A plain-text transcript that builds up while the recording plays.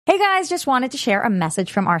Hey guys, just wanted to share a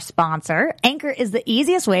message from our sponsor. Anchor is the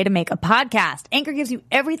easiest way to make a podcast. Anchor gives you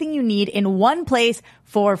everything you need in one place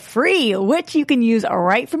for free, which you can use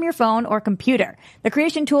right from your phone or computer. The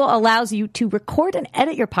creation tool allows you to record and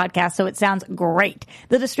edit your podcast so it sounds great.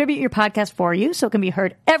 They'll distribute your podcast for you so it can be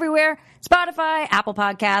heard everywhere. Spotify, Apple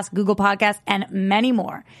Podcasts, Google Podcasts, and many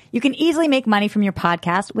more. You can easily make money from your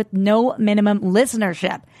podcast with no minimum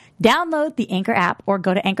listenership. Download the Anchor app or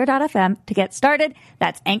go to anchor.fm to get started.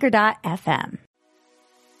 That's anchor.fm.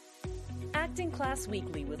 Acting Class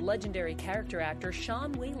Weekly with legendary character actor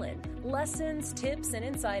Sean Whalen. Lessons, tips, and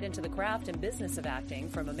insight into the craft and business of acting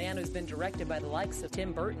from a man who's been directed by the likes of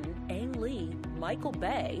Tim Burton, Ang Lee, Michael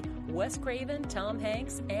Bay, Wes Craven, Tom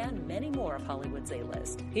Hanks, and many more of Hollywood's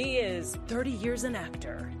A-list. He is 30 years an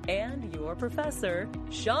actor and your professor,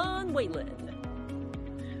 Sean Whalen.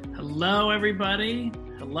 Hello, everybody.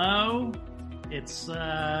 Hello. It's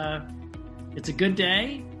a good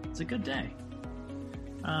day. It's a good day.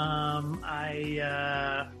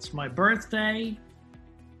 It's my birthday.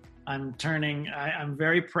 I'm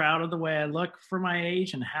very proud of the way I look for my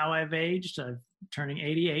age and how I've aged. I'm turning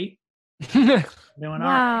 88.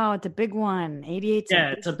 Wow, it's a big one. 88.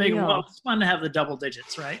 Yeah, it's a big one. Well, it's fun to have the double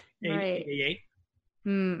digits, right? Right. 88.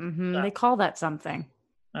 Mm-hmm. So, they call that something.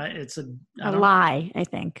 It's a lie, I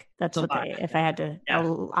think. That's what they, if I had to,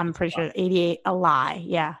 I'm pretty sure 88, a lie.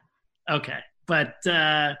 Yeah. Okay. But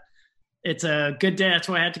it's a good day. That's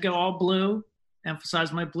why I had to go all blue,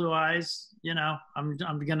 emphasize my blue eyes. You know, I'm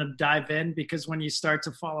going to dive in because when you start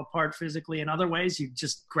to fall apart physically in other ways, you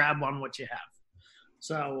just grab on what you have.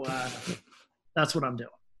 So that's what I'm doing.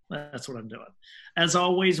 That's what I'm doing. As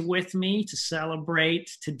always, with me to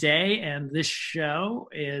celebrate today and this show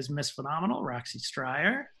is Miss Phenomenal, Roxy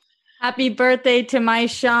Stryer. Happy birthday to my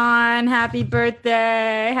Sean. Happy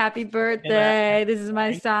birthday. Happy birthday. Yeah. This is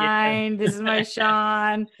my sign. This is my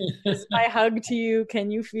Sean. This is my hug to you.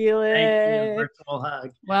 Can you feel it? Thank you. Virtual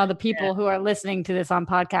hug. Well, the people who are listening to this on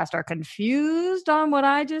podcast are confused on what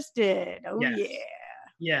I just did. Oh, yes. Yeah.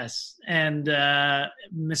 Yes. And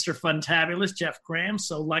Mr. Funtabulous, Jeff Graham.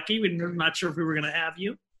 So lucky. We're not sure if we were going to have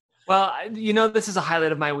you. Well, you know, this is a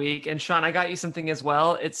highlight of my week. And Sean, I got you something as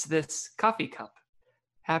well. It's this coffee cup.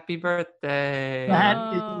 Happy birthday.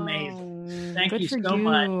 That is amazing. Thank you so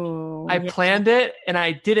much. I planned it and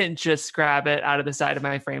I didn't just grab it out of the side of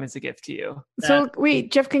my frame as a gift to you. So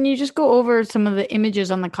wait, Jeff, can you just go over some of the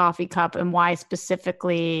images on the coffee cup and why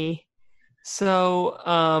specifically? So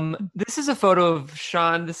this is a photo of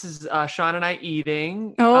Sean. This is Sean and I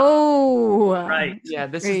eating. Oh, right. Yeah,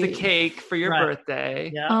 this is the cake for your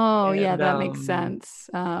birthday. Yeah. Oh, and, yeah, that makes sense.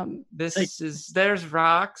 There's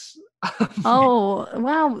rocks. Oh,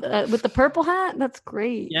 wow. With the purple hat? That's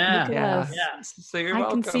great. Yeah. So you're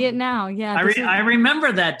welcome. I can see it now. Yeah. I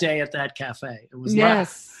remember that day at that cafe. It was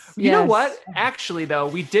You know what? Actually, though,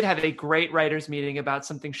 we did have a great writers meeting about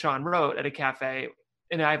something Sean wrote at a cafe.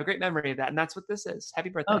 And I have a great memory of that. And that's what this is. Happy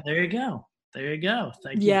birthday. Oh, there you go. There you go.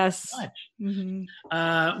 Thank you so much.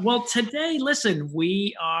 Mm-hmm. Well, today, listen,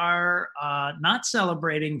 we are not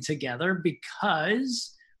celebrating together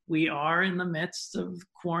because we are in the midst of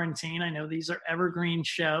quarantine. I know these are evergreen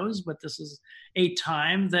shows, but this is a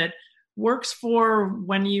time that works for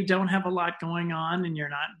when you don't have a lot going on and you're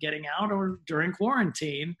not getting out or during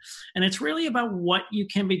quarantine. And it's really about what you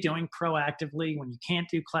can be doing proactively when you can't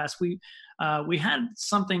do class. We had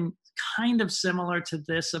something kind of similar to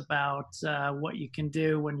this about what you can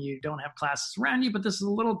do when you don't have classes around you, but this is a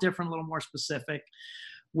little different, a little more specific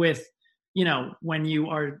with, you know, when you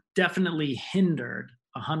are definitely hindered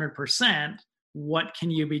 100%, what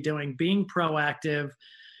can you be doing? Being proactive.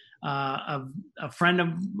 A friend of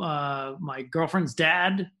my girlfriend's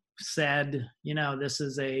dad said, you know, this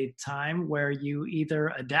is a time where you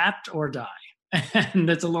either adapt or die. And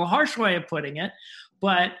that's a little harsh way of putting it,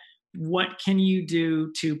 but what can you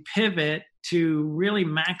do to pivot to really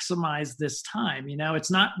maximize this time? You know,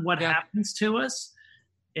 it's not what happens to us,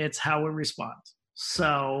 it's how we respond.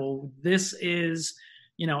 So this is,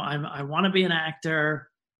 you know, I want to be an actor.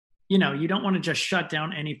 You know, you don't want to just shut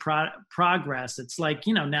down any progress. It's like,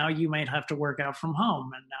 you know, now you might have to work out from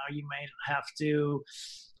home, and now you might have to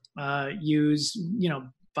use, you know,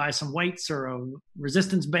 buy some weights or a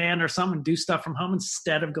resistance band or something, do stuff from home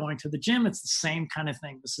instead of going to the gym. It's the same kind of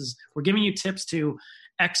thing. We're giving you tips to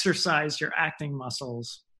exercise your acting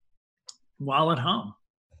muscles while at home.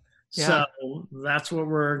 Yeah. So that's what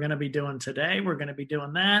we're going to be doing today. We're going to be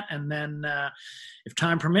doing that. And then if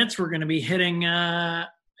time permits, we're going to be hitting a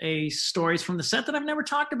stories from the set that I've never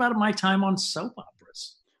talked about in my time on soap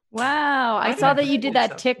operas. Wow. I saw that you did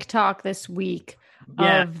that TikTok this week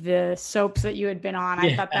Yeah. of the soaps that you had been on. I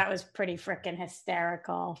Yeah. thought that was pretty freaking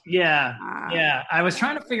hysterical. Yeah. Yeah. I was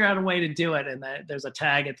trying to figure out a way to do it. And there's a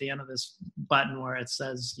tag at the end of this button where it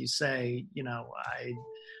says, you say,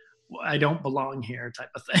 I don't belong here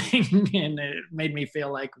type of thing. And it made me feel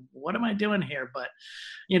like, what am I doing here? But,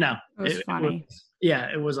 it was funny.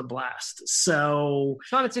 It was a blast. So,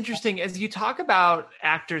 Sean, it's interesting as you talk about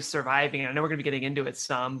actors surviving. I know we're going to be getting into it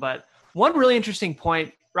some, but one really interesting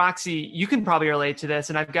point, Roxy, you can probably relate to this.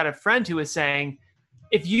 And I've got a friend who is saying,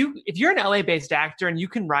 if you're an LA based actor and you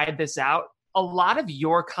can ride this out, a lot of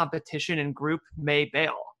your competition and group may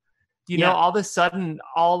bail. All of a sudden,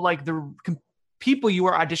 all like the people you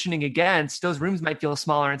are auditioning against, those rooms might feel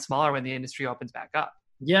smaller and smaller when the industry opens back up.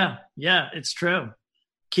 Yeah, it's true.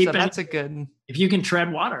 That's a good, if you can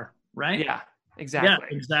tread water, right? Yeah, exactly. Yeah,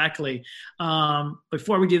 exactly.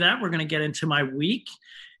 Before we do that, we're going to get into my week.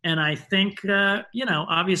 And I think,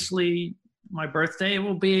 obviously my birthday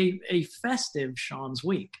will be a festive Sean's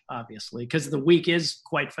week, obviously, because the week is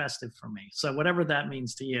quite festive for me. So whatever that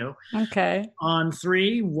means to you. Okay. On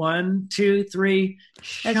 3, 1, 2, 3.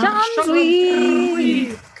 Sean's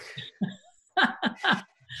week.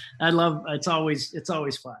 it's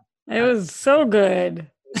always fun. It was so good.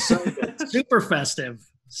 So good. Super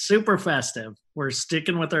festive. We're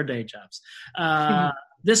sticking with our day jobs.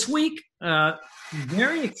 This week,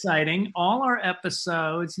 very exciting. All our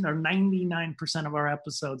episodes, 99% of our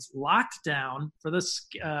episodes locked down for this,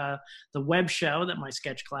 the web show that my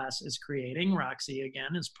sketch class is creating. Roxy,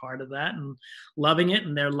 again, is part of that and loving it,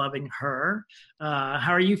 and they're loving her.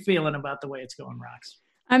 How are you feeling about the way it's going, Rox?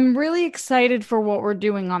 I'm really excited for what we're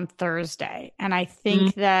doing on Thursday. And I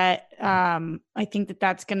think that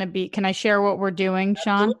that's going to be, can I share what we're doing,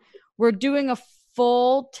 Sean? Absolutely. We're doing a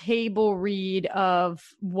full table read of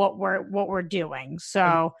what we're doing.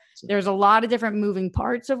 So there's a lot of different moving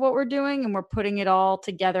parts of what we're doing, and we're putting it all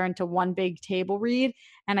together into one big table read.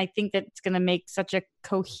 And I think that it's going to make such a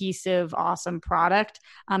cohesive, awesome product.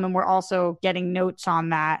 And we're also getting notes on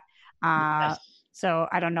that. Yes. So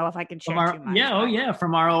I don't know if I can share too much.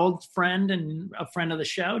 From our old friend and a friend of the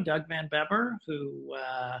show, Doug Van Beber, who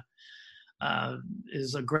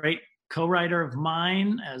is a great co-writer of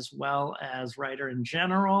mine as well as writer in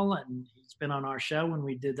general, and he's been on our show when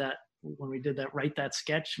we did that write that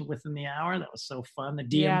sketch within the hour. That was so fun.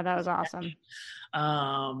 That was awesome.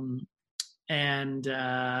 And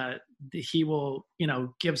he will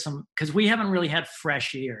give some, because we haven't really had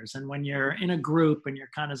fresh ears, and when you're in a group and you're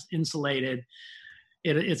kind of insulated,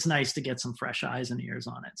 it's nice to get some fresh eyes and ears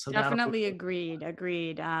on it. So definitely agreed.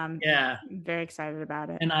 Very excited about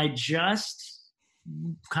it. And I just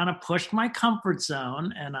kind of pushed my comfort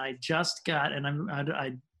zone, and I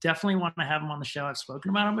definitely want to have him on the show. I've spoken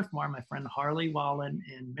about him before. My friend Harley Wallen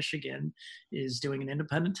in Michigan is doing an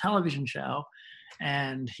independent television show,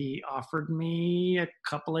 and he offered me a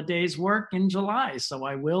couple of days work in July. So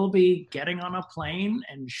I will be getting on a plane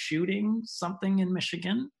and shooting something in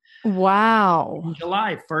Michigan. Wow. In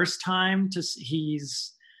July, first time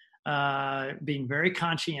he's being very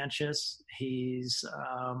conscientious. He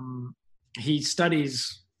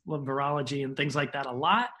studies virology and things like that a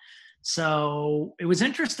lot. So it was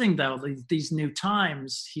interesting, though, these new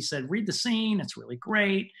times. He said, read the scene. It's really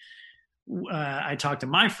great. I talked to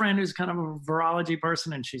my friend who's kind of a virology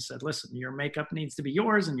person, and she said, listen, your makeup needs to be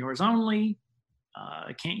yours and yours only.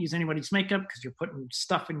 I can't use anybody's makeup because you're putting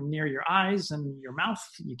stuff in near your eyes and your mouth.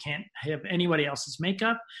 You can't have anybody else's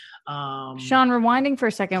makeup. Sean, rewinding for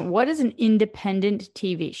a second, what is an independent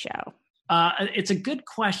TV show? It's a good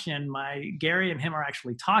question. Gary and him are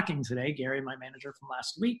actually talking today. Gary, my manager from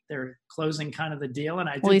last week, they're closing kind of the deal. And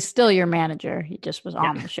he's still your manager. He just was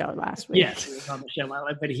on the show last week. Yes, he was on the show,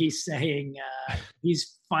 but he's saying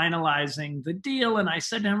he's finalizing the deal. And I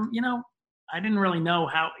said to him, I didn't really know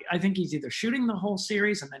how. I think he's either shooting the whole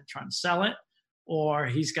series and then trying to sell it, or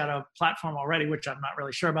he's got a platform already, which I'm not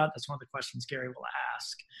really sure about. That's one of the questions Gary will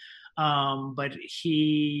ask. But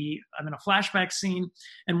I'm in a flashback scene.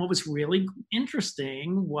 And what was really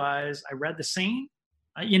interesting was I read the scene,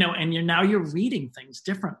 and you're reading things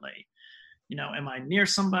differently. Am I near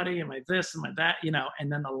somebody? Am I this? Am I that?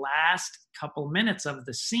 And then the last couple minutes of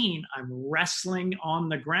the scene, I'm wrestling on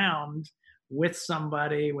the ground with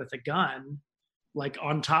somebody with a gun, like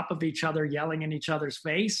on top of each other, yelling in each other's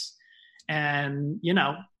face. And,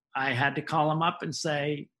 I had to call him up and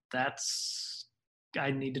say,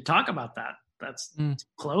 I need to talk about that. That's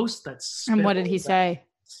close. And what did he say?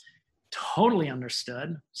 Totally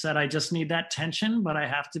understood. Said, I just need that tension, but I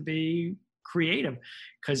have to be creative,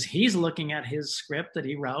 because he's looking at his script that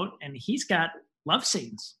he wrote, and he's got love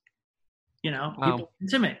scenes, Wow. People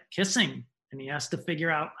intimate, kissing, and he has to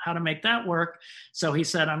figure out how to make that work. So he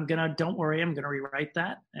said, don't worry, I'm going to rewrite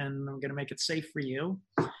that and I'm going to make it safe for you.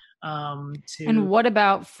 And what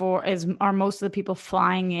about are most of the people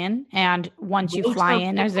flying in? And once you fly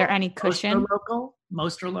in, is there any cushion?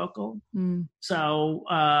 Most are local. Mm. So,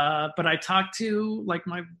 but I talked to like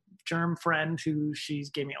my germ friend who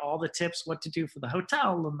gave me all the tips, what to do for the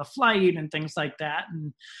hotel and the flight and things like that.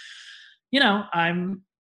 And, I'm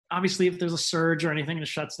obviously if there's a surge or anything that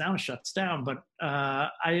shuts down. But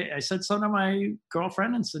I said so to my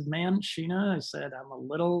girlfriend and said, man, Sheena, I said, I'm a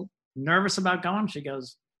little nervous about going. She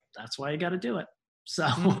goes, that's why you got to do it. So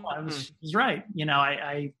she was right.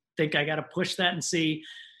 I think I got to push that and see,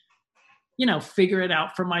 figure it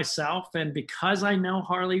out for myself. And because I know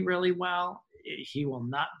Harley really well, he will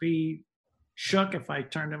not be shook if I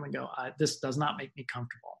turn to him and go, this does not make me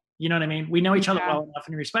comfortable. You know what I mean? We know each other well enough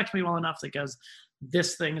and he respects me well enough that goes,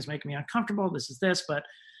 this thing is making me uncomfortable. This is this, but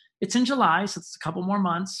it's in July. So it's a couple more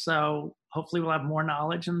months. So hopefully we'll have more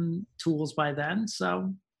knowledge and tools by then.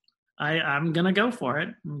 So I'm going to go for it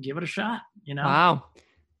and give it a shot. Wow.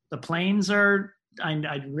 The planes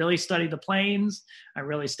I really studied the planes. I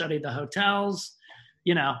really studied the hotels.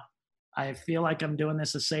 I feel like I'm doing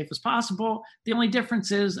this as safe as possible. The only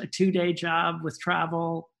difference is a 2-day job with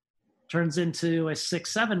travel turns into a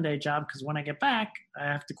 6-7 day job. Cause when I get back, I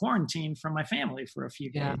have to quarantine from my family for a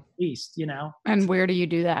few days at least, And where do you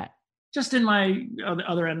do that? Just in my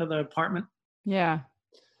other end of the apartment. Yeah.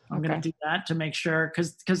 I'm going to do that to make sure,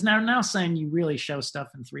 because now saying you really show stuff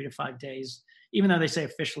in 3 to 5 days, even though they say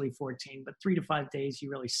officially 14, but 3 to 5 days, you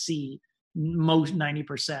really see most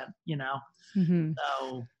 90%, Mm-hmm.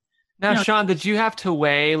 So now, Sean, did you have to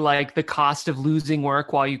weigh like the cost of losing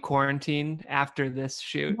work while you quarantine after this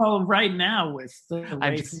shoot? Well, right now with the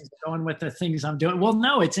way things are going with the things I'm doing, well,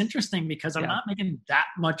 no, it's interesting because I'm not making that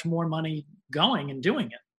much more money going and doing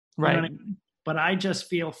it. Right. I mean? But I just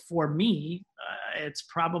feel for me, it's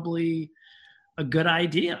probably a good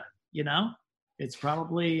idea, It's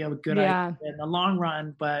probably a good idea in the long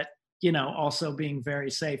run, but, also being very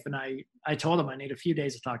safe. And I told him I need a few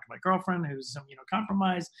days to talk to my girlfriend who's,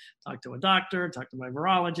 compromised, talk to a doctor, talk to my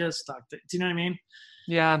virologist, do you know what I mean?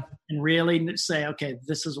 Yeah. And really say, okay,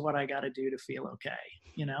 this is what I got to do to feel okay,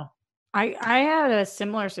 I had a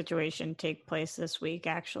similar situation take place this week,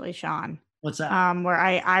 actually, Sean. What's that? Where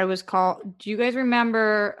I was called. Do you guys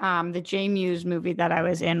remember the J Muse movie that I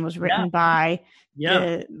was in was written by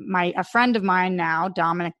a friend of mine now,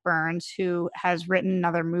 Dominic Burns, who has written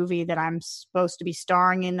another movie that I'm supposed to be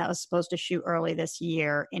starring in that was supposed to shoot early this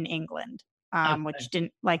year in England, which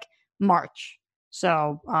didn't March.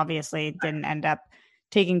 So obviously it didn't end up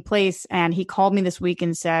taking place. And he called me this week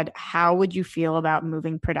and said, how would you feel about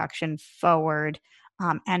moving production forward?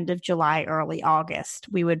 End of July, early August.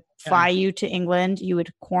 We would fly you to England. You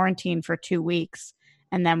would quarantine for 2 weeks.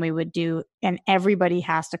 And then we would and everybody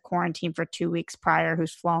has to quarantine for 2 weeks prior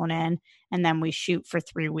who's flown in. And then we shoot for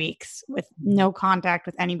 3 weeks with no contact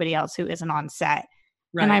with anybody else who isn't on set.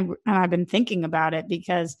 Right. And I've been thinking about it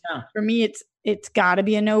because for me, it's got to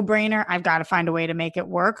be a no-brainer. I've got to find a way to make it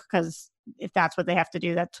work because if that's what they have to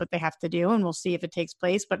do, that's what they have to do. And we'll see if it takes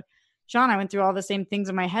place. But Sean, I went through all the same things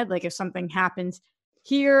in my head. Like if something happens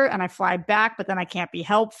here and I fly back, but then I can't be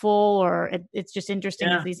helpful, or it's just interesting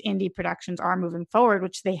as these indie productions are moving forward,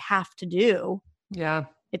 which they have to do. Yeah.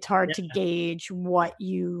 It's hard to gauge what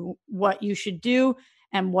you should do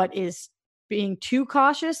and what is being too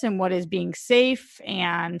cautious and what is being safe.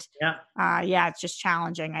 And it's just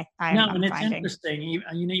challenging. And it's interesting.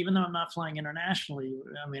 Even though I'm not flying internationally,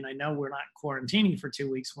 I mean, I know we're not quarantining for 2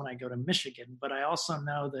 weeks when I go to Michigan, but I also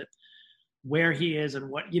know that where he is and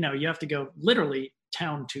what, you have to go literally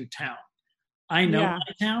town to town. I know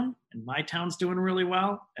my town and my town's doing really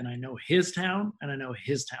well. And I know his town and I know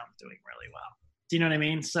his town's doing really well. Do you know what I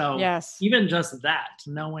mean? So even just that,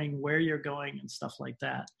 knowing where you're going and stuff like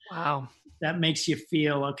that. Wow. That makes you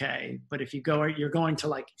feel okay. But if you're going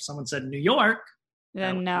to if someone said New York,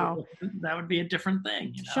 then that would be a different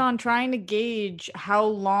thing. Sean, trying to gauge how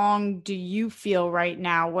long do you feel right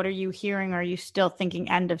now? What are you hearing? Are you still thinking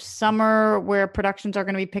end of summer where productions are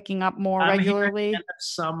going to be picking up more regularly? End of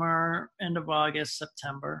summer, end of August,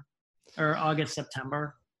 September,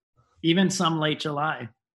 even some late July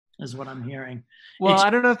is what I'm hearing. Well, I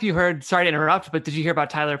don't know if you heard, sorry to interrupt, but did you hear about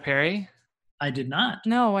Tyler Perry? I did not.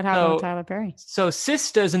 No, what happened with Tyler Perry? So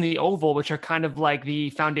Sistas and The Oval, which are kind of like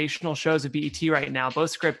the foundational shows of BET right now,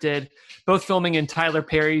 both scripted, both filming in Tyler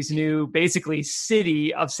Perry's new, basically,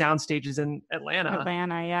 city of sound stages in Atlanta.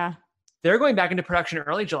 Atlanta, yeah. They're going back into production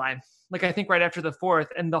early July, I think right after the 4th,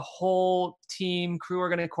 and the whole team crew are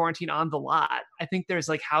going to quarantine on the lot. I think there's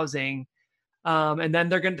housing. And then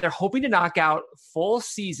they're hoping to knock out full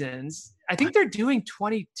seasons. I think they're doing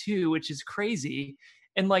 22, which is crazy,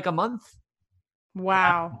 in like a month.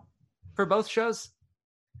 Wow. For both shows.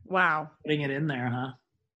 Wow. Putting it in there, huh?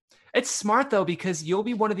 It's smart though, because you'll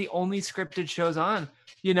be one of the only scripted shows on.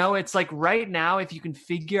 It's like right now, if you can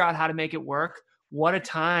figure out how to make it work, what a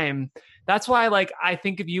time. That's why, like, I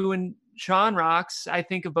think of you and Sean Rocks. I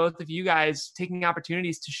think of both of you guys taking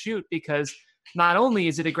opportunities to shoot, because not only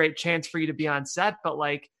is it a great chance for you to be on set, but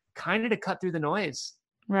like kind of to cut through the noise.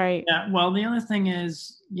 Right. Yeah. Well, the other thing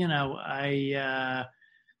is, you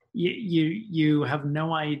have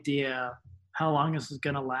no idea how long this is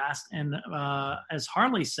going to last. And as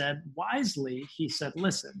Harley said wisely, he said,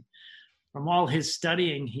 listen, from all his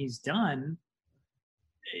studying he's done,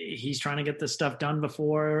 he's trying to get this stuff done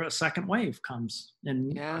before a second wave comes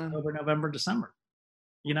in October, November, December,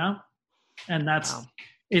 and that's,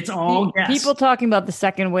 it's all guess. People talking about the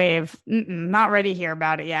second wave. Not ready to hear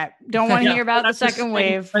about it yet. Don't want to hear about the second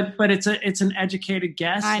wave. But it's an educated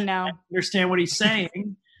guess. I know. I understand what he's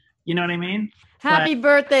saying. You know what I mean? Happy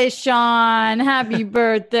birthday, Sean. Happy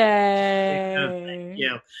birthday. Thank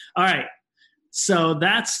you. All right. So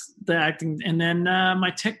that's the acting. And then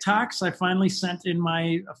my TikToks, I finally sent in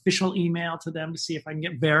my official email to them to see if I can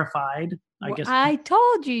get verified. I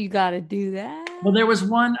told you got to do that. Well, there was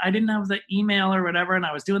one, I didn't have the email or whatever, and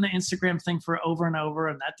I was doing the Instagram thing for over and over,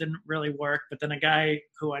 and that didn't really work. But then a guy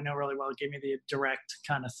who I know really well gave me the direct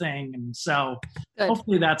kind of thing. And so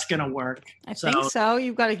hopefully that's going to work. I think so.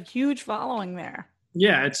 You've got a huge following there.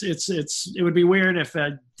 Yeah, it would be weird if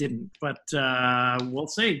I didn't, but we'll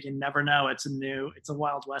see. You never know. It's a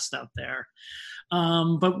Wild West out there.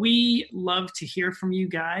 But we love to hear from you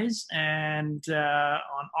guys, and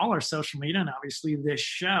on all our social media, and obviously this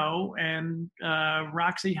show. And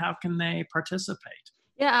Roxy, how can they participate?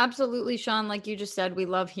 Yeah, absolutely, Sean. Like you just said, we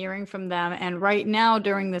love hearing from them. And right now,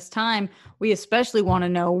 during this time, we especially want to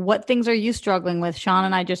know, what things are you struggling with? Sean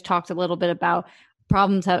and I just talked a little bit about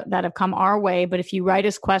problems that have come our way. But if you write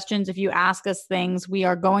us questions, if you ask us things, we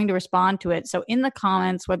are going to respond to it. So in the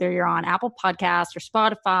comments, whether you're on Apple Podcasts or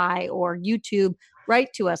Spotify or YouTube,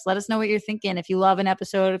 write to us. Let us know what you're thinking. If you love an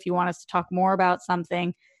episode, if you want us to talk more about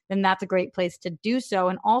something, then that's a great place to do so.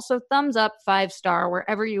 And also thumbs up, 5-star,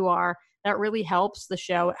 wherever you are. That really helps the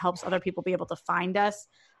show. It helps other people be able to find us.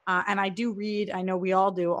 And I do read, I know we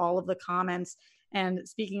all do, all of the comments. And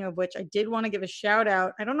speaking of which, I did want to give a shout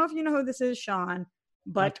out. I don't know if you know who this is, Sean,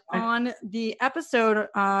 but on the episode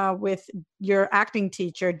with your acting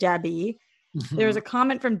teacher, Debbie, there's a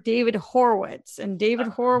comment from David Horowitz. And David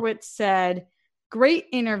Horowitz said, great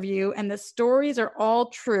interview, and the stories are all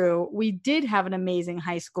true. We did have an amazing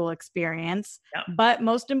high school experience, but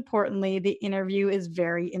most importantly, the interview is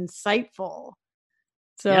very insightful.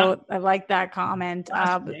 So I like that comment.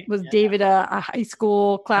 Was David a high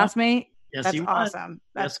school classmate? Yes, that's awesome.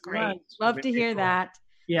 That's great. Love to hear that.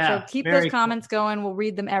 Yeah. So keep those comments going. We'll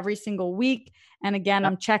read them every single week. And again,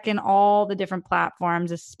 I'm checking all the different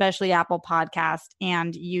platforms, especially Apple Podcast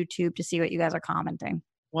and YouTube, to see what you guys are commenting.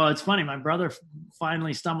 Well, it's funny. My brother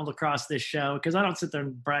finally stumbled across this show, because I don't sit there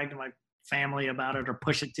and brag to my family about it or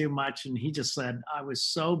push it too much. And he just said, I was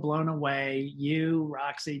so blown away. You,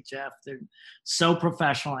 Roxy, Jeff, they're so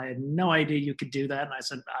professional. I had no idea you could do that. And I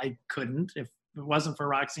said, I couldn't. If it wasn't for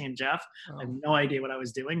Roxy and Jeff, I have no idea what I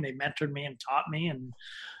was doing. They mentored me and taught me. And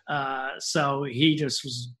so he just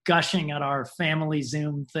was gushing at our family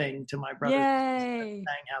Zoom thing to my brother, saying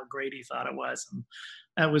how great he thought it was. And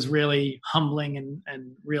that was really humbling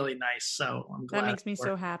and really nice. So I'm glad. That makes me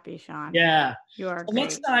so happy, Sean. Yeah. You are great.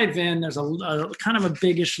 Let's dive in. There's a kind of a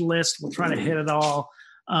biggish list. We'll try to hit it all.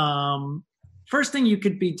 First thing you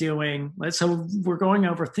could be doing. So we're going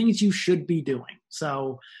over things you should be doing.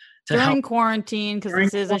 So during quarantine, because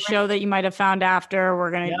this is a show that you might have found after,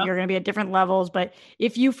 you're gonna be at different levels. But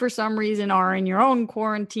if you for some reason are in your own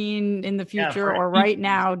quarantine in the future or right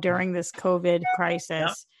now during this COVID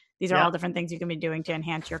crisis, these are all different things you can be doing to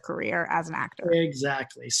enhance your career as an actor.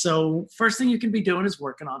 Exactly. So first thing you can be doing is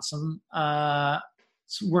working on some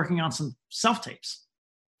self-tapes.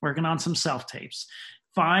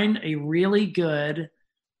 Find a really good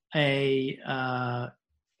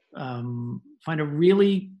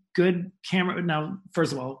good camera. Now,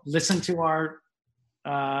 first of all, listen to our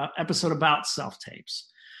episode about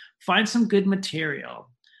self-tapes. Find some good material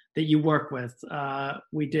that you work with.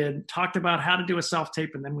 We talked about how to do a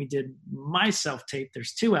self-tape, and then we did my self-tape.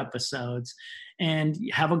 There's 2 episodes, and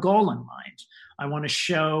you have a goal in mind. I want to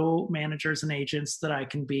show managers and agents that I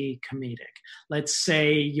can be comedic. Let's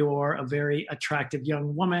say you're a very attractive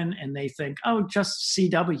young woman and they think, oh, just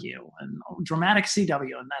CW and dramatic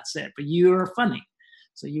CW, and that's it. But you're funny.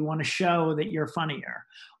 So you want to show that you're funnier,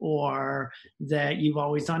 or that you've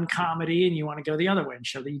always done comedy and you want to go the other way and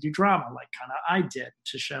show that you do drama, like kind of I did,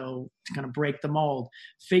 to kind of break the mold.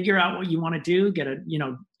 Figure out what you want to do.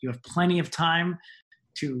 You have plenty of time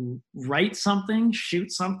to write something,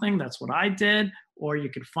 shoot something. That's what I did. Or you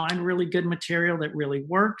could find really good material that really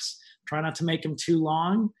works. Try not to make them too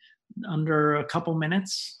long, under a couple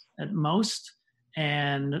minutes at most,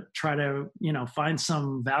 and try to, find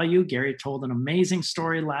some value. Gary told an amazing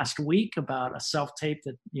story last week about a self-tape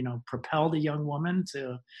that, propelled a young woman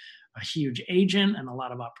to a huge agent and a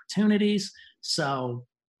lot of opportunities. So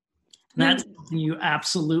that's something you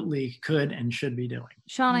absolutely could and should be doing.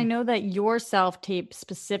 Sean, I know that your self-tape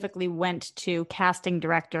specifically went to casting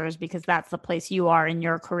directors because that's the place you are in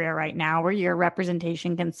your career right now, where your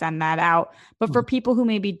representation can send that out. But for people who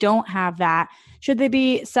maybe don't have that, should they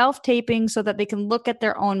be self-taping so that they can look at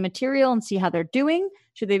their own material and see how they're doing?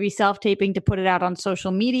 Should they be self-taping to put it out on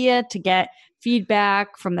social media to get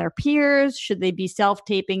feedback from their peers? Should they be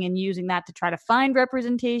self-taping and using that to try to find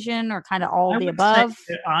representation, or kind of all of the above?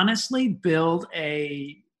 Honestly, build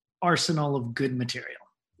a arsenal of good material.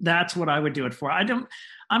 That's what I would do it for. I'm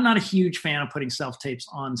not a huge fan of putting self-tapes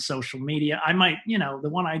on social media. I might, the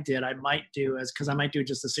one I did, I might do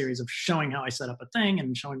just a series of showing how I set up a thing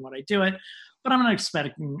and showing what I do it. But I'm not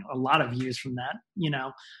expecting a lot of views from that,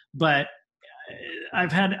 but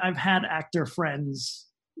I've had actor friends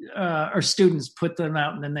or students put them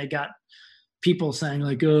out, and then they got people saying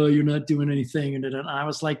like, "Oh, you're not doing anything." And I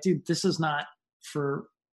was like, dude, this is not for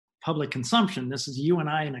public consumption. This is you and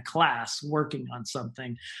I in a class working on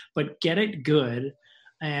something, but get it good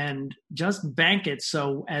and just bank it.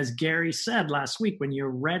 So as Gary said last week, when you're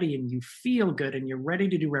ready and you feel good and you're ready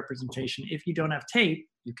to do representation, if you don't have tape,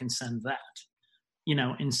 you can send that,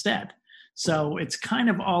 instead. So it's kind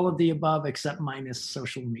of all of the above, except minus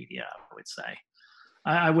social media, I would say.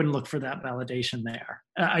 I wouldn't look for that validation there.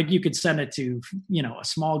 You could send it to, a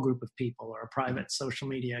small group of people or a private social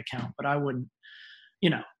media account, but I wouldn't,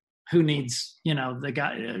 who needs, the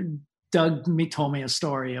guy, Doug told me a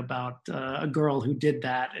story about a girl who did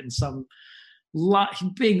that in some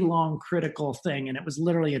big, long, critical thing. And it was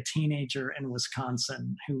literally a teenager in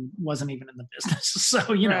Wisconsin who wasn't even in the business.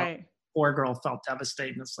 So, right. Poor girl felt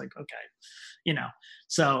devastated. And it's like, okay,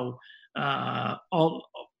 so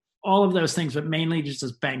all of those things, but mainly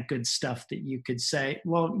just bank good stuff that you could say,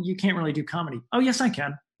 well, you can't really do comedy. Oh, yes, I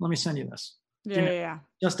can. Let me send you this. Yeah.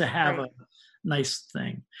 Just to have a nice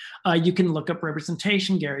thing. You can look up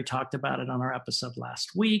representation. Gary talked about it on our episode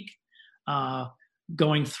last week.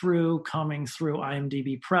 Coming through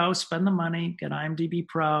IMDb Pro, spend the money, get IMDb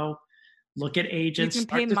Pro, look at agents. You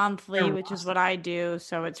can pay monthly, which is what I do.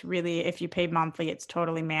 So it's really, if you pay monthly, it's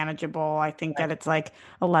totally manageable. I think that it's like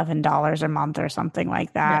 $11 a month or something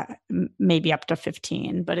like that, maybe up to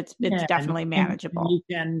 15, but it's definitely manageable. You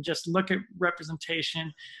can just look at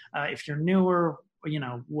representation. If you're newer,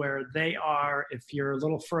 where they are, if you're a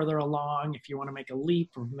little further along, if you want to make a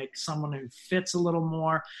leap or make someone who fits a little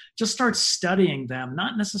more, just start studying them,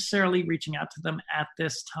 not necessarily reaching out to them at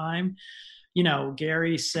this time.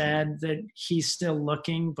 Gary said that he's still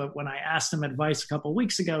looking, but when I asked him advice a couple of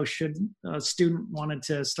weeks ago, should a student wanted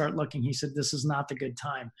to start looking, he said, this is not the good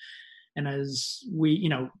time. And as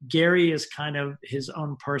Gary is kind of his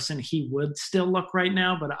own person. He would still look right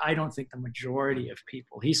now, but I don't think the majority of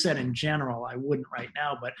people, he said in general, I wouldn't right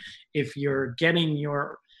now, but if you're getting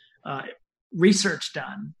your research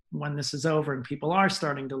done when this is over and people are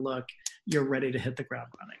starting to look, you're ready to hit the ground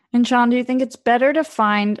running. And Sean, do you think it's better to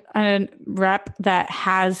find a rep that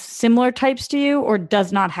has similar types to you or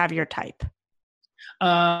does not have your type?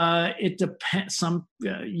 It depends.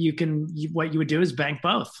 What you would do is bank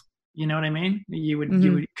both. You know what I mean?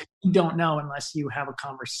 You don't know unless you have a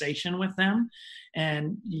conversation with them.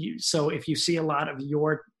 And so if you see a lot of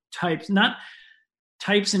your types, not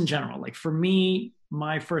types in general, like for me,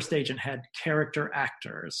 my first agent had character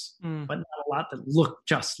actors, but not a lot that looked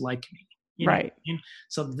just like me. You know what I mean?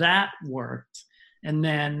 So that worked. And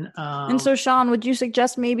then, and so Sean, would you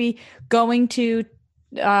suggest maybe going to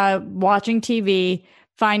watching TV,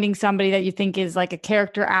 finding somebody that you think is like a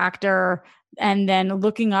character actor, and then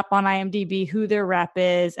looking up on IMDb who their rep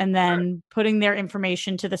is, and then putting their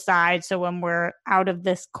information to the side. So when we're out of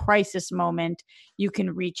this crisis moment, you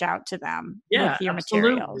can reach out to them with your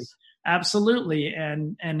materials. Absolutely.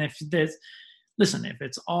 And if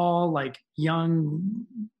it's all like young,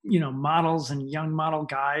 models and young model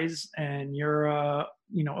guys, and you're a,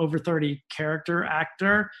 over 30 character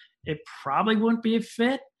actor, it probably wouldn't be a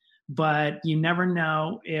fit. but you never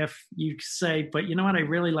know if you say, but you know what, I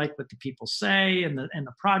really like what the people say and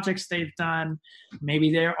the projects they've done. Maybe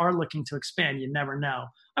they are looking to expand. You never know.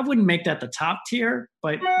 I wouldn't make that the top tier,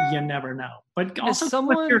 but you never know. But also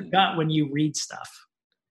with your gut when you read stuff.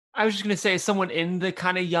 I was just going to say, someone in the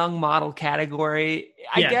kind of young model category,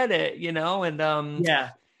 I get it, you know, and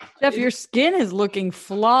Jeff, your skin is looking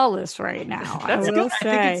flawless right now. I will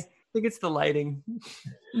say. I think it's the lighting.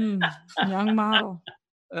 Young model.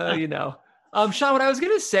 You know, Sean, what I was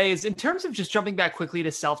going to say is, in terms of just jumping back quickly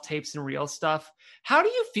to self-tapes and real stuff, how do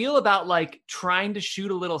you feel about like trying to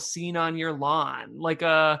shoot a little scene on your lawn,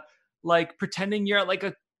 like pretending you're at like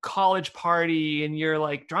a college party and you're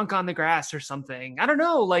like drunk on the grass or something? I don't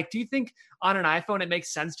know. Like, do you think on an iPhone it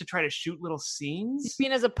makes sense to try to shoot little scenes? You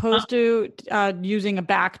mean as opposed to using a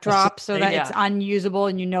backdrop so that it's unusable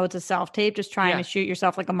and you know it's a self-tape, just trying to shoot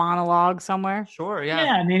yourself like a monologue somewhere? Sure, yeah.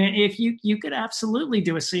 Yeah, I mean, if you could absolutely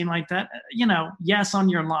do a scene like that, you know, yes, on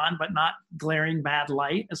your lawn, but not glaring bad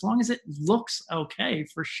light, as long as it looks okay,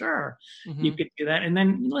 for sure, you could do that. And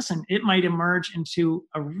then, listen, it might emerge into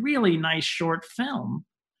a really nice short film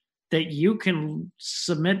that you can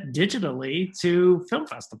submit digitally to film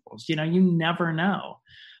festivals. You know, you never know.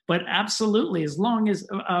 But absolutely, as long as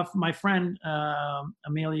my friend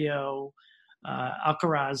Emilio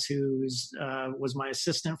Alcaraz, who's was my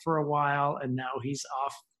assistant for a while, and now he's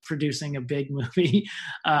off producing a big movie,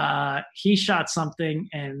 he shot something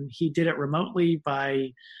and he did it remotely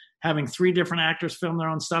by having 3 different actors film their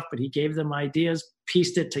own stuff, but he gave them ideas,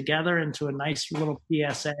 pieced it together into a nice little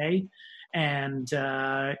PSA. And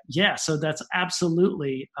so that's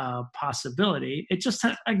absolutely a possibility. It just,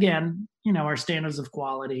 again, you know, our standards of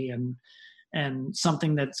quality and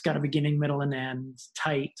something that's got a beginning, middle, and end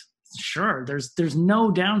tight. Sure, there's no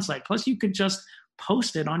downside. Plus, you could just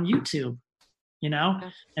post it on YouTube, you know,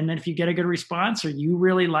 and then if you get a good response or you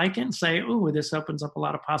really like it and say, "Oh, this opens up a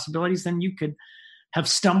lot of possibilities," then you could have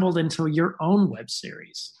stumbled into your own web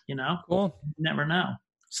series. You know, cool. You never know.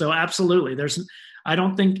 So absolutely, I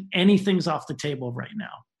don't think anything's off the table right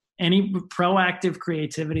now. Any proactive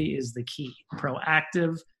creativity is the key.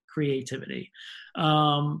 Proactive creativity.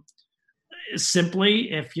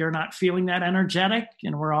 Simply, if you're not feeling that energetic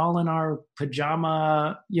and we're all in our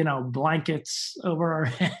pajama, you know, blankets over our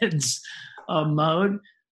heads mode,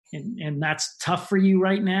 and that's tough for you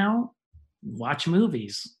right now, watch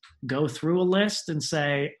movies. Go through a list and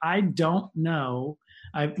say, I don't know.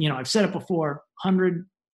 I've said it before, 100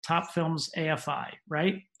 top films AFI,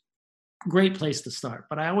 right? Great place to start.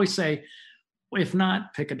 But I always say, if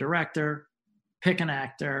not, pick a director, pick an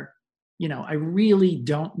actor. You know, I really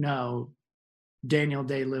don't know Daniel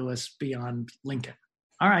Day-Lewis beyond Lincoln.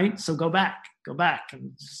 All right, so go back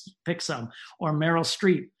and pick some. Or Meryl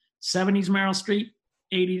Streep, 70s Meryl Streep,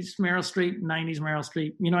 80s Meryl Streep, 90s Meryl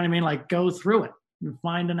Streep. You know what I mean? Like, go through it. You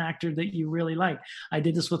find an actor that you really like. I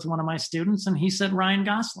did this with one of my students, and he said Ryan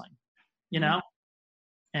Gosling, you know?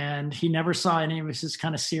 And he never saw any of his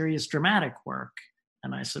kind of serious dramatic work.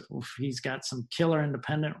 And I said, well, he's got some killer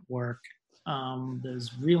independent work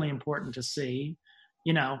that's really important to see.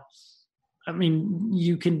 You know, I mean,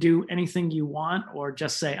 you can do anything you want, or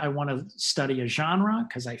just say, I want to study a genre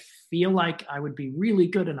because I feel like I would be really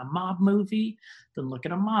good in a mob movie, then look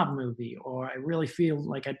at a mob movie. Or I really feel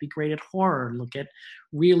like I'd be great at horror, look at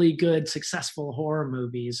really good, successful horror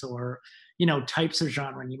movies, or, you know, types of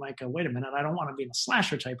genre. And you might go, wait a minute, I don't want to be in a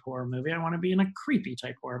slasher type horror movie. I want to be in a creepy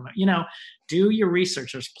type horror movie. You know, do your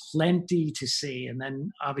research. There's plenty to see. And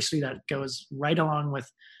then obviously that goes right along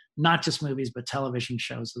with not just movies, but television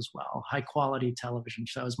shows as well. High quality television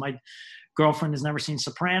shows. My girlfriend has never seen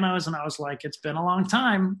Sopranos, and I was like, it's been a long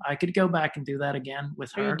time. I could go back and do that again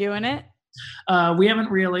with her. Are you doing it? We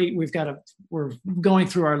haven't really. We're going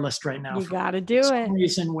through our list right now. You got to do it. For some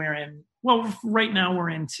reason right now we're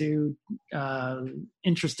into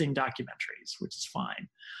interesting documentaries, which is fine.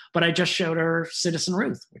 But I just showed her Citizen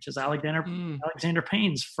Ruth, which is Alexander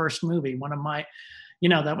Payne's first movie. One of my,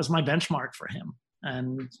 that was my benchmark for him.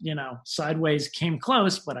 And, Sideways came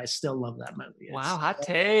close, but I still love that movie. Wow, hot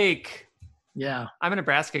take. Yeah. I'm a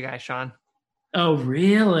Nebraska guy, Sean. Oh,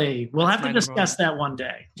 really? We'll have to discuss that one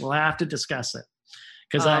day. We'll have to discuss it.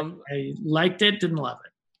 Because I liked it, didn't love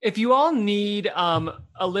it. If you all need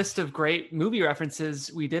a list of great movie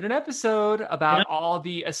references, we did an episode about all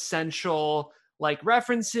the essential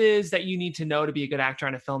references that you need to know to be a good actor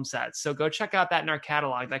on a film set. So go check out that in our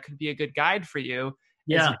catalog. That could be a good guide for you.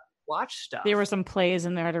 Yeah. Watch stuff. There were some plays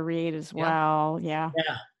in there to read as well. Yeah.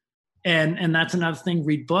 And that's another thing.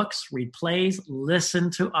 Read books, read plays, listen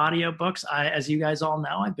to audiobooks. As you guys all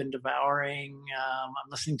know, I've been devouring, I'm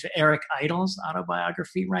listening to Eric Idle's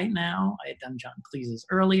autobiography right now. I had done John Cleese's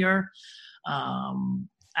earlier.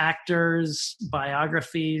 Actors,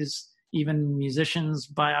 biographies, even musicians'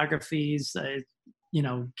 biographies,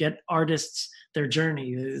 get artists, their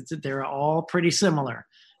journey. They're all pretty similar.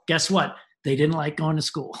 Guess what? They didn't like going to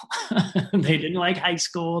school. They didn't like high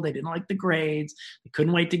school. They didn't like the grades. They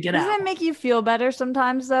couldn't wait to get out. Doesn't it make you feel better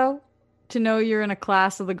sometimes, though, to know you're in a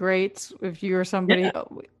class of the greats if you're somebody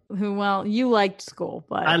who, well, you liked school,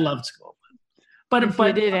 but I loved school. But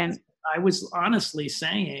you didn't. I was honestly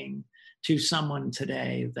saying to someone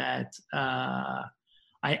today that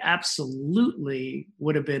I absolutely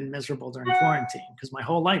would have been miserable during quarantine because my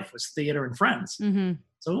whole life was theater and friends. Mm-hmm.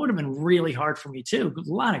 So it would have been really hard for me too, because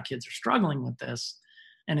a lot of kids are struggling with this,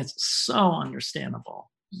 and it's so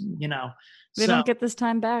understandable. They don't get this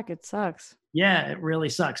time back. It sucks. Yeah, it really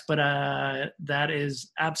sucks. But that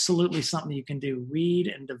is absolutely something you can do. Read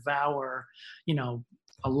and devour.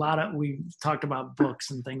 We've talked about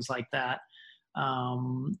books and things like that,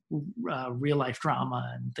 real life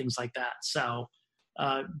drama and things like that. So.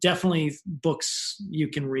 Definitely books you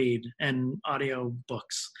can read and audio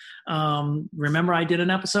books. Remember, I did an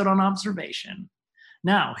episode on observation.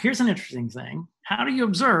 Now, here's an interesting thing. How do you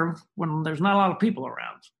observe when there's not a lot of people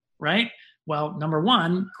around, right? Well, number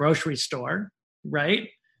one, grocery store, right?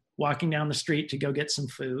 Walking down the street to go get some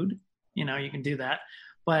food. You can do that.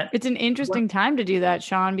 But it's an interesting time to do that,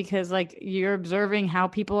 Sean, because you're observing how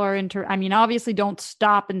people are obviously don't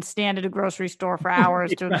stop and stand at a grocery store for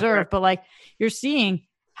hours to observe, but you're seeing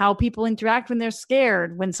how people interact when they're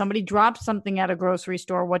scared, when somebody drops something at a grocery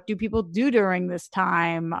store. What do people do during this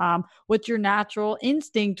time? What's your natural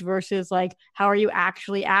instinct versus how are you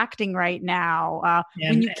actually acting right now?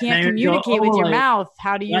 When you can't communicate with your mouth,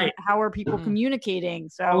 how are people communicating?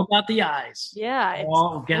 So all about the eyes. Yeah.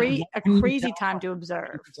 It's a crazy time to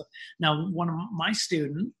observe. Now, one of my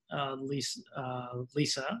student, Lisa,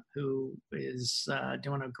 who is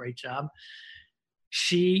doing a great job,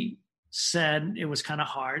 she said it was kind of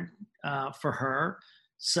hard for her.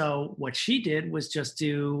 So what she did was just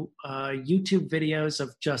do YouTube videos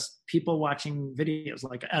of just people watching videos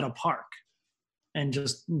at a park and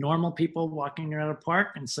just normal people walking around a park.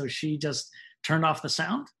 And so she just turned off the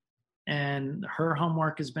sound, and her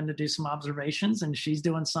homework has been to do some observations, and she's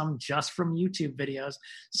doing some just from YouTube videos,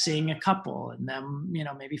 seeing a couple and them,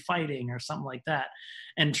 maybe fighting or something like that,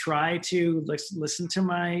 and try to listen to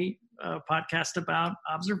my podcast about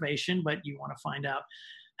observation. But you want to find out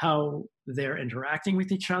how they're interacting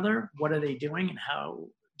with each other. What are they doing? And how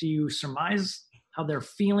do you surmise how they're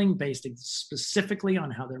feeling based specifically on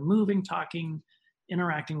how they're moving, talking,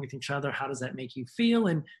 interacting with each other? How does that make you feel?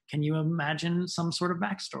 And can you imagine some sort of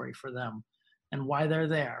backstory for them and why they're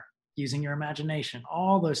there, using your imagination?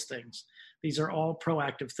 All those things. These are all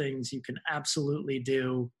proactive things you can absolutely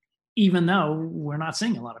do, even though we're not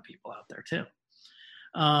seeing a lot of people out there too.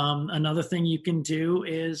 Another thing you can do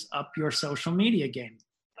is up your social media game.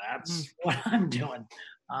 That's what I'm doing.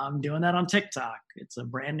 I'm doing that on TikTok. It's a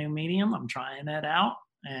brand new medium. I'm trying that out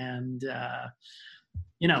and,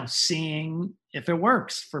 seeing if it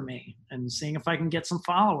works for me and seeing if I can get some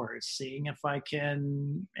followers, seeing if I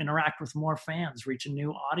can interact with more fans, reach a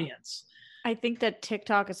new audience. I think that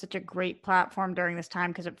TikTok is such a great platform during this time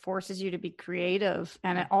because it forces you to be creative,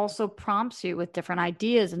 and it also prompts you with different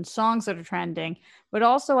ideas and songs that are trending. But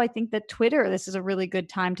also I think that Twitter, this is a really good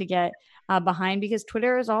time to get behind, because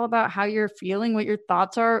Twitter is all about how you're feeling, what your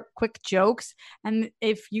thoughts are, quick jokes. And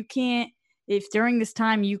if during this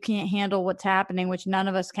time you can't handle what's happening, which none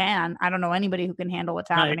of us can, I don't know anybody who can handle what's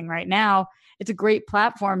happening right now, it's a great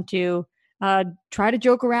platform to try to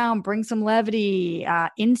joke around, bring some levity,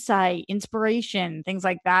 insight, inspiration, things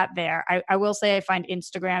like that there. I will say I find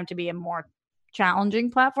Instagram to be a more challenging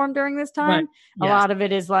platform during this time. Right. Yes. A lot of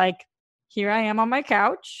it is here I am on my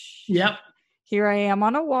couch. Yep. Here I am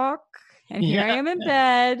on a walk, and here I am in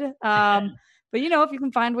bed. But if you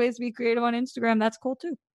can find ways to be creative on Instagram, that's cool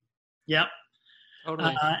too. Yep.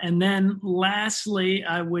 Totally. And then lastly,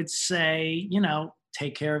 I would say,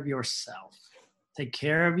 take care of yourself. Take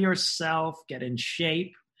care of yourself, get in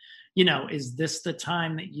shape. Is this the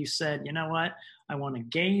time that you said, you know what, I want to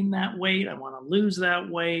gain that weight, I want to lose that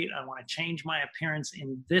weight, I want to change my appearance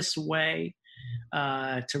in this way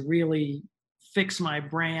to really fix my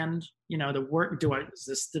brand? Is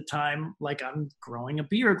this the time, I'm growing a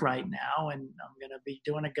beard right now and I'm going to be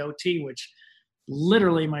doing a goatee, which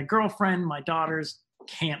literally my girlfriend, my daughters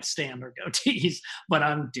can't stand our goatees, but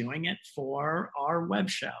I'm doing it for our web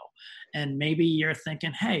show. And maybe you're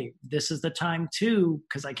thinking, hey, this is the time too,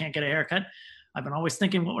 because I can't get a haircut. I've been always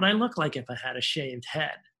thinking, what would I look like if I had a shaved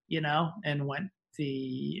head, and went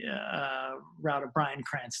the route of Bryan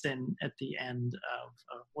Cranston at the end of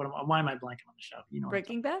why am I blanking on the show?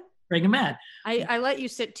 Breaking Bad? Breaking Bad. I let you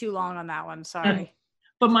sit too long on that one. Sorry.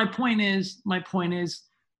 But my point is,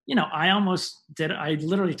 I almost did. I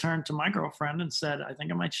literally turned to my girlfriend and said, I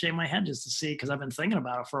think I might shave my head just to see, because I've been thinking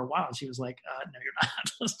about it for a while. And she was like, no, you're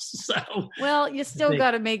not. So, well, you still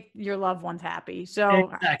got to make your loved ones happy.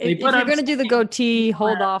 So exactly. if you're going to do the goatee,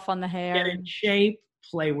 hold off on the hair. Get in shape,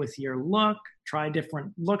 play with your look, try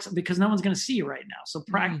different looks, because no one's going to see you right now. So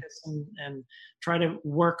practice and try to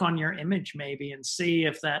work on your image maybe, and see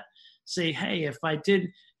if hey, if I did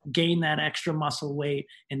gain that extra muscle weight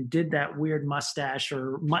and did that weird mustache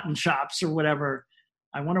or mutton chops or whatever,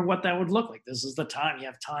 I wonder what that would look like. This is the time. You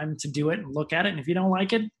have time to do it and look at it. And if you don't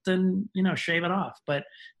like it, then, shave it off. But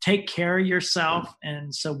take care of yourself.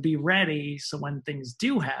 And so be ready. So when things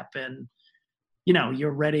do happen, you're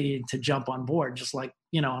ready to jump on board. Just like,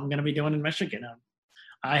 I'm going to be doing in Michigan.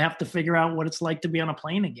 I have to figure out what it's like to be on a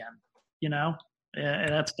plane again.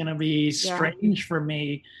 That's going to be strange for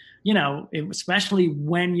me. Especially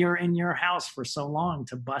when you're in your house for so long,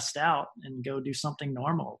 to bust out and go do something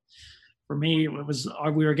normal. For me,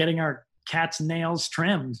 we were getting our cat's nails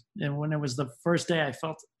trimmed. And when it was the first day, I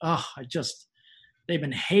felt, they've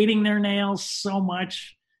been hating their nails so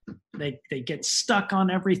much. They get stuck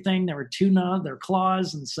on everything. They were their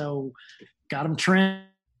claws. And so got them trimmed.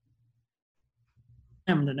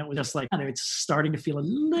 And it was just like, it's starting to feel a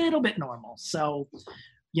little bit normal. So,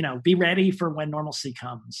 be ready for when normalcy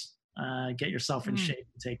comes. Get yourself in shape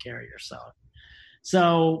and take care of yourself.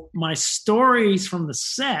 So my stories from the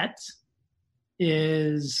set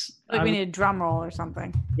is... Like we need a drum roll or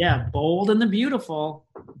something. Yeah, Bold and the Beautiful.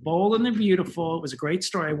 Bold and the Beautiful. It was a great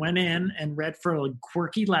story. I went in and read for a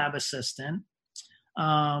quirky lab assistant.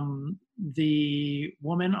 The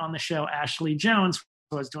woman on the show, Ashley Jones,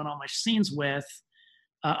 who I was doing all my scenes with,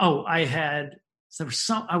 I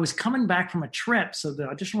was coming back from a trip, so the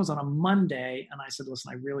audition was on a Monday, and I said,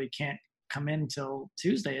 listen, I really can't come in till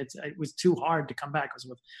Tuesday. It was too hard to come back. I was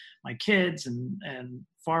with my kids and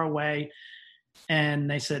far away. And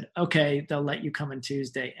they said, okay, they'll let you come in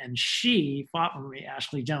Tuesday. And she fought for me.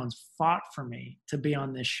 Ashley Jones fought for me to be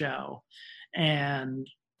on this show. And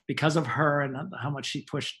because of her and how much she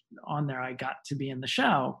pushed on there, I got to be in the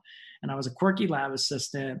show. And I was a quirky lab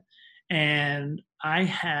assistant. And I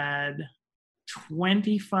had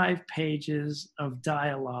 25 pages of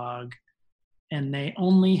dialogue, and they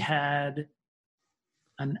only had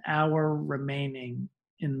an hour remaining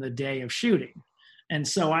in the day of shooting. And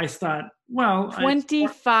so I thought,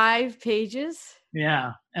 25 pages?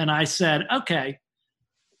 Yeah. And I said, okay,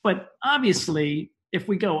 but obviously if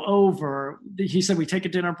we go over, he said, we take a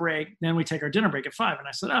dinner break, then we take our dinner break at 5. And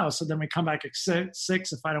I said, so then we come back at 6.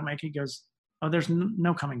 If I don't make it, he goes, there's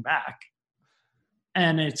no coming back.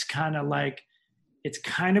 And it's kind of like, it's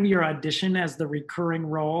kind of your audition as the recurring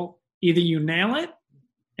role. Either you nail it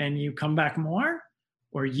and you come back more,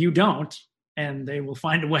 or you don't, and they will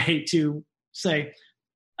find a way to say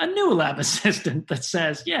a new lab assistant that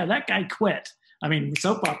says, yeah, that guy quit. I mean,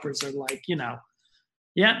 soap operas are like,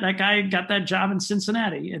 that guy got that job in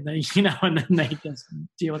Cincinnati, and they, and then they just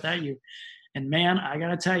deal with that. And man, I got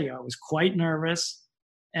to tell you, I was quite nervous.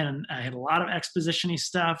 And I had a lot of exposition-y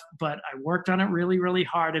stuff, but I worked on it really, really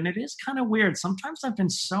hard. And it is kind of weird. Sometimes I've been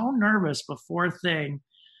so nervous before a thing,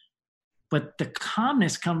 but the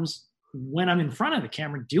calmness comes when I'm in front of the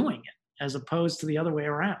camera doing it, as opposed to the other way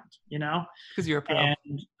around, Because you're a pro.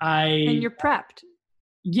 And you're prepped.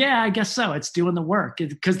 Yeah, I guess so. It's doing the work,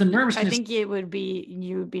 because the nervousness. I think you would be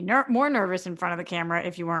more nervous in front of the camera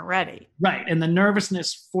if you weren't ready. Right. And the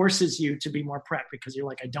nervousness forces you to be more prepped, because you're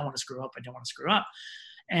like, I don't want to screw up.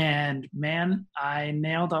 And man, I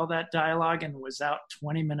nailed all that dialogue and was out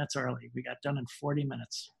 20 minutes early. We got done in 40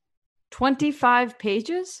 minutes. 25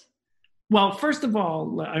 pages? Well, first of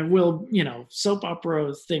all, I will, soap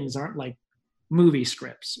opera things aren't like movie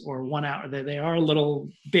scripts or 1 hour. They are a little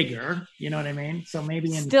bigger. You know what I mean? So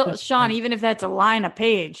maybe Sean, even if that's a line a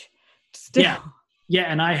page. Still. Yeah. Yeah.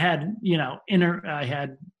 And I had, I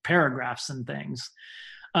had paragraphs and things.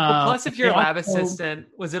 Plus, if you're a lab assistant,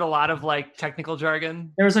 was it a lot of like technical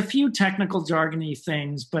jargon? There's a few technical jargony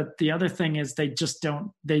things, but the other thing is they just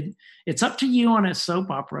don't. It's up to you on a soap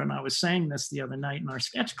opera. And I was saying this the other night in our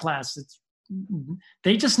sketch class.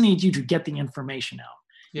 They just need you to get the information out.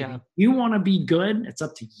 Yeah. If you want to be good, it's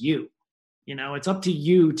up to you. It's up to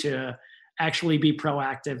you to actually be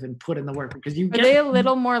proactive and put in the work, because Are they a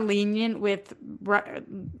little more lenient with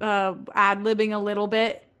ad-libbing a little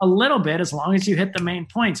bit? A little bit, as long as you hit the main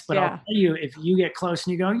points. But Yeah. I'll tell you, if you get close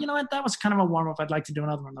and you go, you know what, that was kind of a warm-up, I'd like to do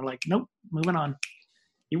another one. They're like, nope, moving on.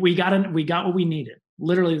 We got what we needed.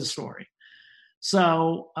 Literally the story.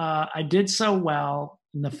 So I did so well.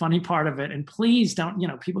 And the funny part of it, and please don't,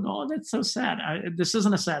 people go, oh, that's so sad. This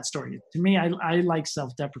isn't a sad story. To me, I like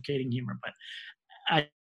self-deprecating humor, but I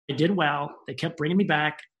did well. They kept bringing me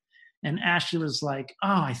back. And Ashley was like,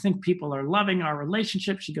 oh, I think people are loving our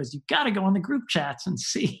relationship. She goes, you got to go on the group chats and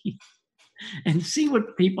see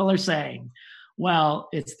what people are saying. Well,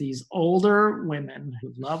 it's these older women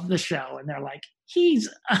who love the show, and they're like, he's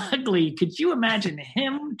ugly. Could you imagine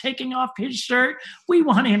him taking off his shirt? We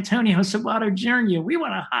want Antonio Sabato Jr. We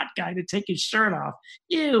want a hot guy to take his shirt off.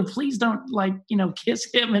 Ew, please don't kiss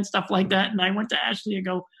him and stuff like that. And I went to Ashley and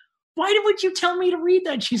go, why would you tell me to read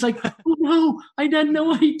that? She's like, oh no, I had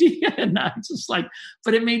no idea. And I was just like,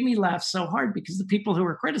 but it made me laugh so hard because the people who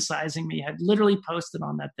were criticizing me had literally posted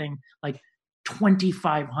on that thing like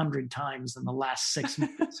 2,500 times in the last 6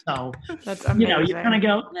 months. So, that's amazing. You kind of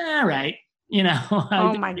go, all right.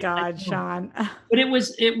 Oh my God, Sean. But it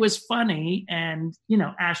was funny. And,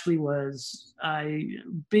 Ashley was a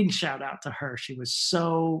big shout out to her. She was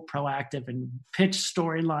so proactive and pitched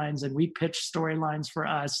storylines, and we pitched storylines for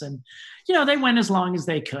us. And, they went as long as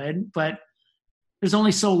they could, but there's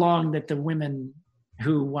only so long that the women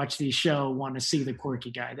who watch these show want to see the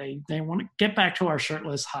quirky guy. They want to get back to our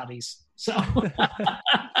shirtless hotties. So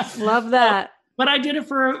love that. But I did it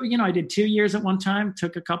for, I did 2 years at one time,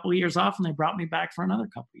 took a couple of years off, and they brought me back for another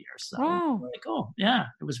couple of years. So wow. Really cool. Yeah,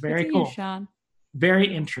 it was very Good cool. you, Sean.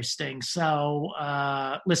 Very interesting. So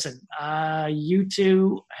listen, you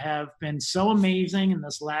two have been so amazing in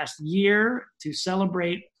this last year. To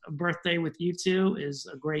celebrate a birthday with you two is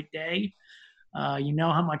a great day. You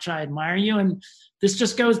know how much I admire you. And this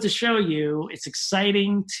just goes to show you it's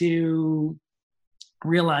exciting to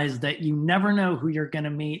realize that you never know who you're going to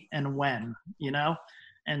meet and when,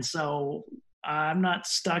 and so I'm not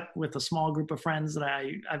stuck with a small group of friends that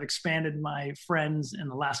I've expanded my friends in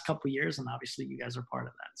the last couple of years, and obviously you guys are part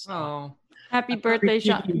of that. So. Happy birthday,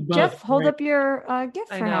 Sean. Jeff, hold up your gift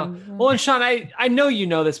for him. Well, and Sean, I know you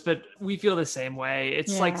know this, but we feel the same way.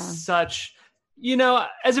 It's like such,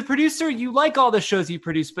 as a producer, you like all the shows you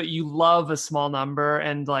produce, but you love a small number,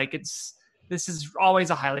 and this is always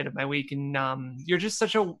a highlight of my week. And you're just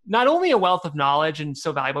not only a wealth of knowledge and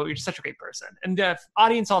so valuable, you're just such a great person. And the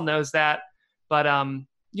audience all knows that, but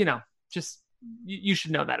you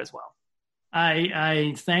should know that as well.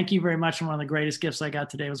 I thank you very much. And one of the greatest gifts I got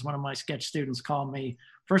today was one of my sketch students called me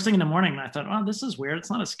first thing in the morning. And I thought, oh, this is weird.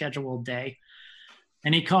 It's not a scheduled day.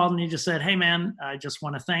 And he called and he just said, hey man, I just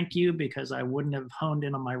want to thank you because I wouldn't have honed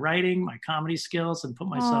in on my writing, my comedy skills, and put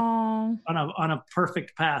myself on a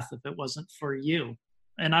perfect path if it wasn't for you.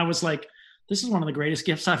 And I was like, this is one of the greatest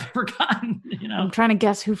gifts I've ever gotten. I'm trying to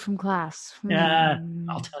guess who from class. Yeah,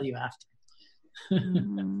 I'll tell you after.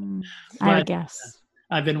 I guess.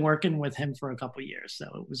 I've been working with him for a couple of years, so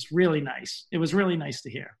it was really nice. It was really nice to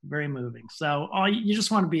hear. Very moving. So you just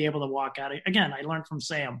want to be able to walk out. Again, I learned from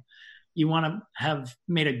Sam. You want to have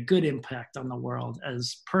made a good impact on the world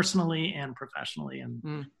as personally and professionally.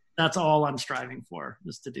 And that's all I'm striving for,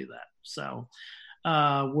 is to do that. So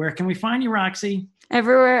where can we find you, Roxy?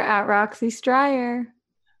 Everywhere at Roxy Stryer.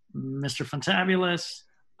 Mr. Fantabulous.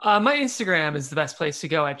 My Instagram is the best place to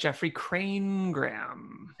go, at Jeffrey Crane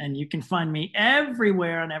Graham. And you can find me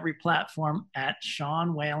everywhere on every platform at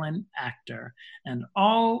Sean Whalen Actor. And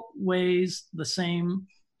always the same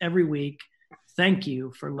every week. Thank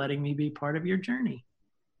you for letting me be part of your journey.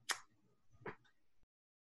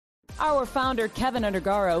 Our founder, Kevin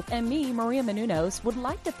Undergaro, and me, Maria Menounos, would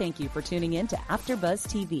like to thank you for tuning in to AfterBuzz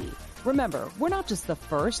TV. Remember, we're not just the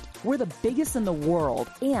first, we're the biggest in the world,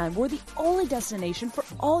 and we're the only destination for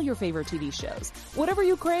all your favorite TV shows. Whatever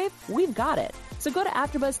you crave, we've got it. So go to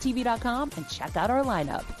AfterBuzzTV.com and check out our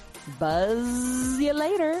lineup. Buzz you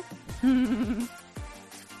later.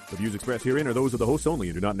 The views expressed herein are those of the hosts only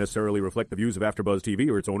and do not necessarily reflect the views of AfterBuzz TV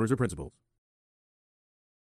or its owners or principals.